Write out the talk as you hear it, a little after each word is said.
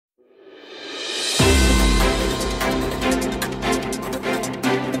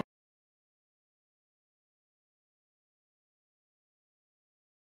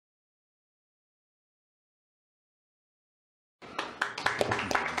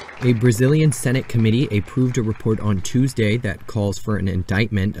A Brazilian Senate committee approved a report on Tuesday that calls for an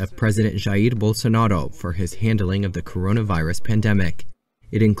indictment of President Jair Bolsonaro for his handling of the coronavirus pandemic.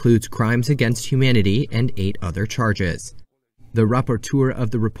 It includes crimes against humanity and 8 other charges. The rapporteur of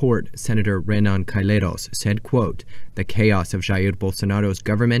the report, Senator Renan Calheiros, said, quote, "The chaos of Jair Bolsonaro's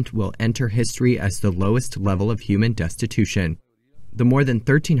government will enter history as the lowest level of human destitution." The more than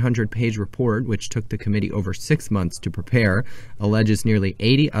 1,300-page report, which took the committee over 6 months to prepare, alleges nearly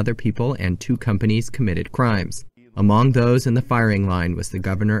 80 other people and 2 companies committed crimes. Among those in the firing line was the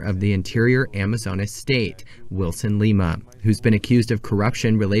governor of the interior Amazonas state, Wilson Lima, who's been accused of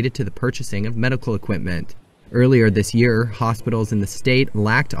corruption related to the purchasing of medical equipment. Earlier this year, hospitals in the state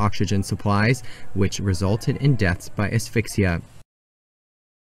lacked oxygen supplies, which resulted in deaths by asphyxia.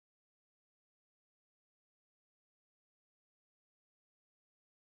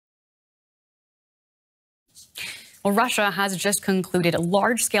 Well, Russia has just concluded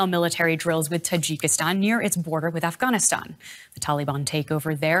large-scale military drills with Tajikistan near its border with Afghanistan. The Taliban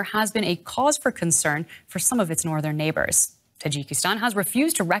takeover there has been a cause for concern for some of its northern neighbors. Tajikistan has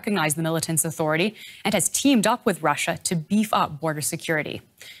refused to recognize the militants' authority and has teamed up with Russia to beef up border security.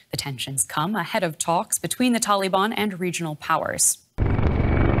 The tensions come ahead of talks between the Taliban and regional powers.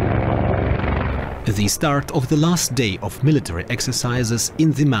 The start of the last day of military exercises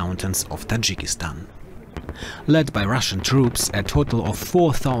in the mountains of Tajikistan. Led by Russian troops, a total of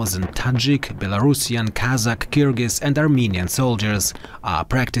 4,000 Tajik, Belarusian, Kazakh, Kyrgyz and Armenian soldiers are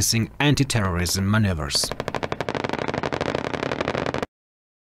practicing anti-terrorism maneuvers.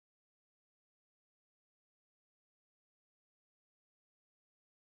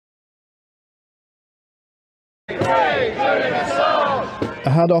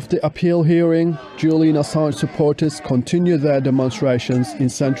 Ahead of the appeal hearing, Julian Assange supporters continue their demonstrations in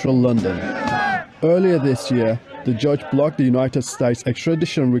central London. Earlier this year, the judge blocked the United States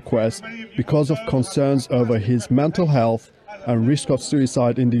extradition request because of concerns over his mental health and risk of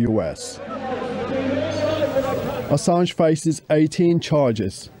suicide in the US. Assange faces 18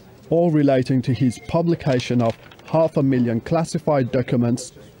 charges, all relating to his publication of 500,000 classified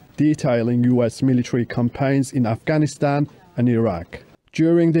documents detailing US military campaigns in Afghanistan and Iraq.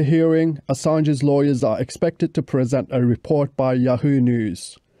 During the hearing, Assange's lawyers are expected to present a report by Yahoo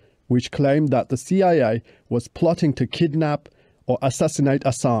News, which claimed that the CIA was plotting to kidnap or assassinate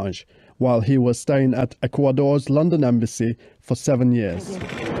Assange while he was staying at Ecuador's London embassy for 7 years.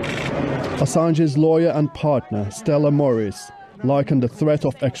 Assange's lawyer and partner, Stella Morris, likened the threat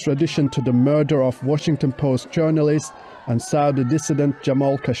of extradition to the murder of Washington Post journalist and Saudi dissident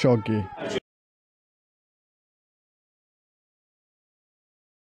Jamal Khashoggi.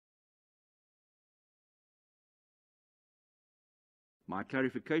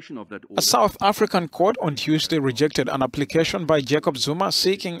 A South African court on Tuesday rejected an application by Jacob Zuma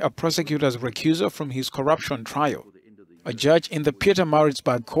seeking a prosecutor's recusal from his corruption trial. A judge in the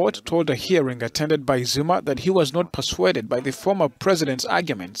Pietermaritzburg court told a hearing attended by Zuma that he was not persuaded by the former president's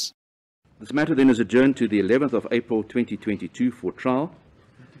arguments. This matter then is adjourned to the 11th of April 2022 for trial,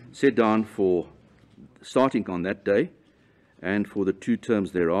 set down for starting on that day and for the 2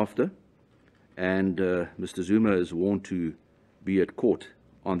 terms thereafter. And Mr. Zuma is warned to be at court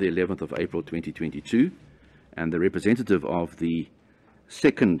on the 11th of April 2022, and the representative of the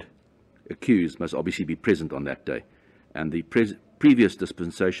second accused must obviously be present on that day, and the previous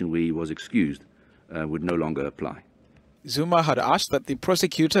dispensation where he was excused would no longer apply. Zuma had asked that the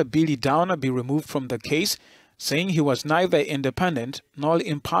prosecutor Billy Downer be removed from the case, saying he was neither independent nor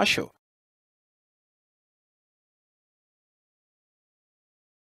impartial.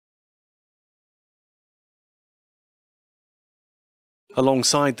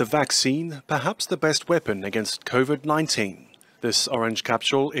 Alongside the vaccine, perhaps the best weapon against COVID-19. This orange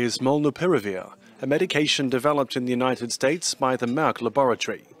capsule is molnupiravir, a medication developed in the United States by the Merck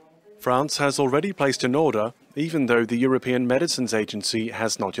laboratory. France has already placed an order, even though the European Medicines Agency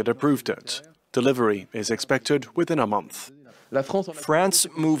has not yet approved it. Delivery is expected within a month. France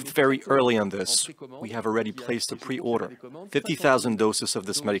moved very early on this. We have already placed a pre-order. 50,000 doses of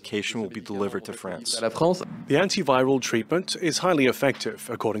this medication will be delivered to France. The antiviral treatment is highly effective,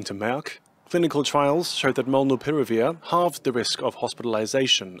 according to Merck. Clinical trials show that molnupiravir halved the risk of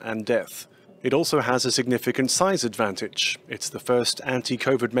hospitalization and death. It also has a significant size advantage. It's the first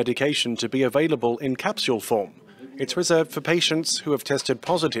anti-COVID medication to be available in capsule form. It's reserved for patients who have tested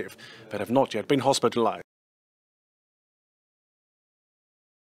positive but have not yet been hospitalized.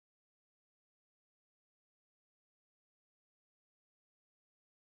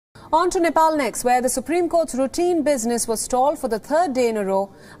 On to Nepal next, where the Supreme Court's routine business was stalled for the 3rd day in a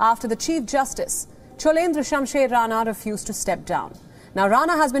row after the Chief Justice, Cief Justice Rana, refused to step down. Now,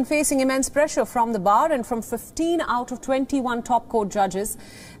 Rana has been facing immense pressure from the bar and from 15 out of 21 top court judges.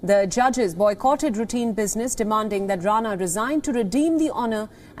 The judges boycotted routine business, demanding that Rana resign to redeem the honour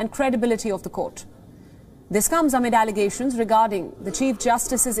and credibility of the court. This comes amid allegations regarding the Chief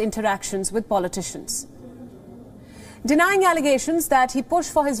Justice's interactions with politicians. Denying allegations that he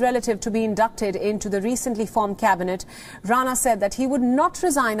pushed for his relative to be inducted into the recently formed cabinet, Rana said that he would not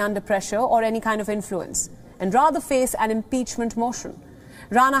resign under pressure or any kind of influence, and rather face an impeachment motion.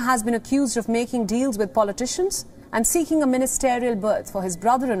 Rana has been accused of making deals with politicians and seeking a ministerial berth for his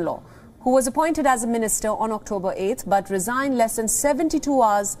brother-in-law, who was appointed as a minister on October 8th but resigned less than 72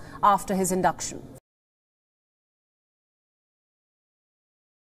 hours after his induction.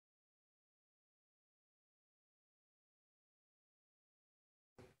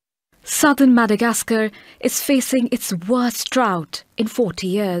 Southern Madagascar is facing its worst drought in 40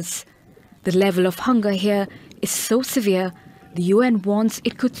 years. The level of hunger here is so severe, the UN warns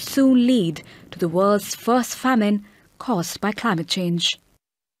it could soon lead to the world's first famine caused by climate change.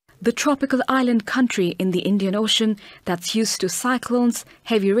 The tropical island country in the Indian Ocean that's used to cyclones,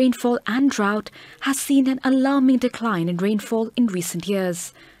 heavy rainfall and drought has seen an alarming decline in rainfall in recent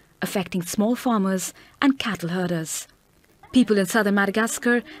years, affecting small farmers and cattle herders. People in southern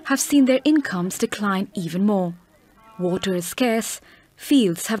Madagascar have seen their incomes decline even more. Water is scarce,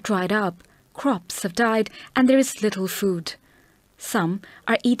 fields have dried up, crops have died, and there is little food. Some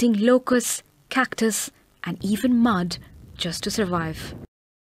are eating locusts, cactus, and even mud just to survive.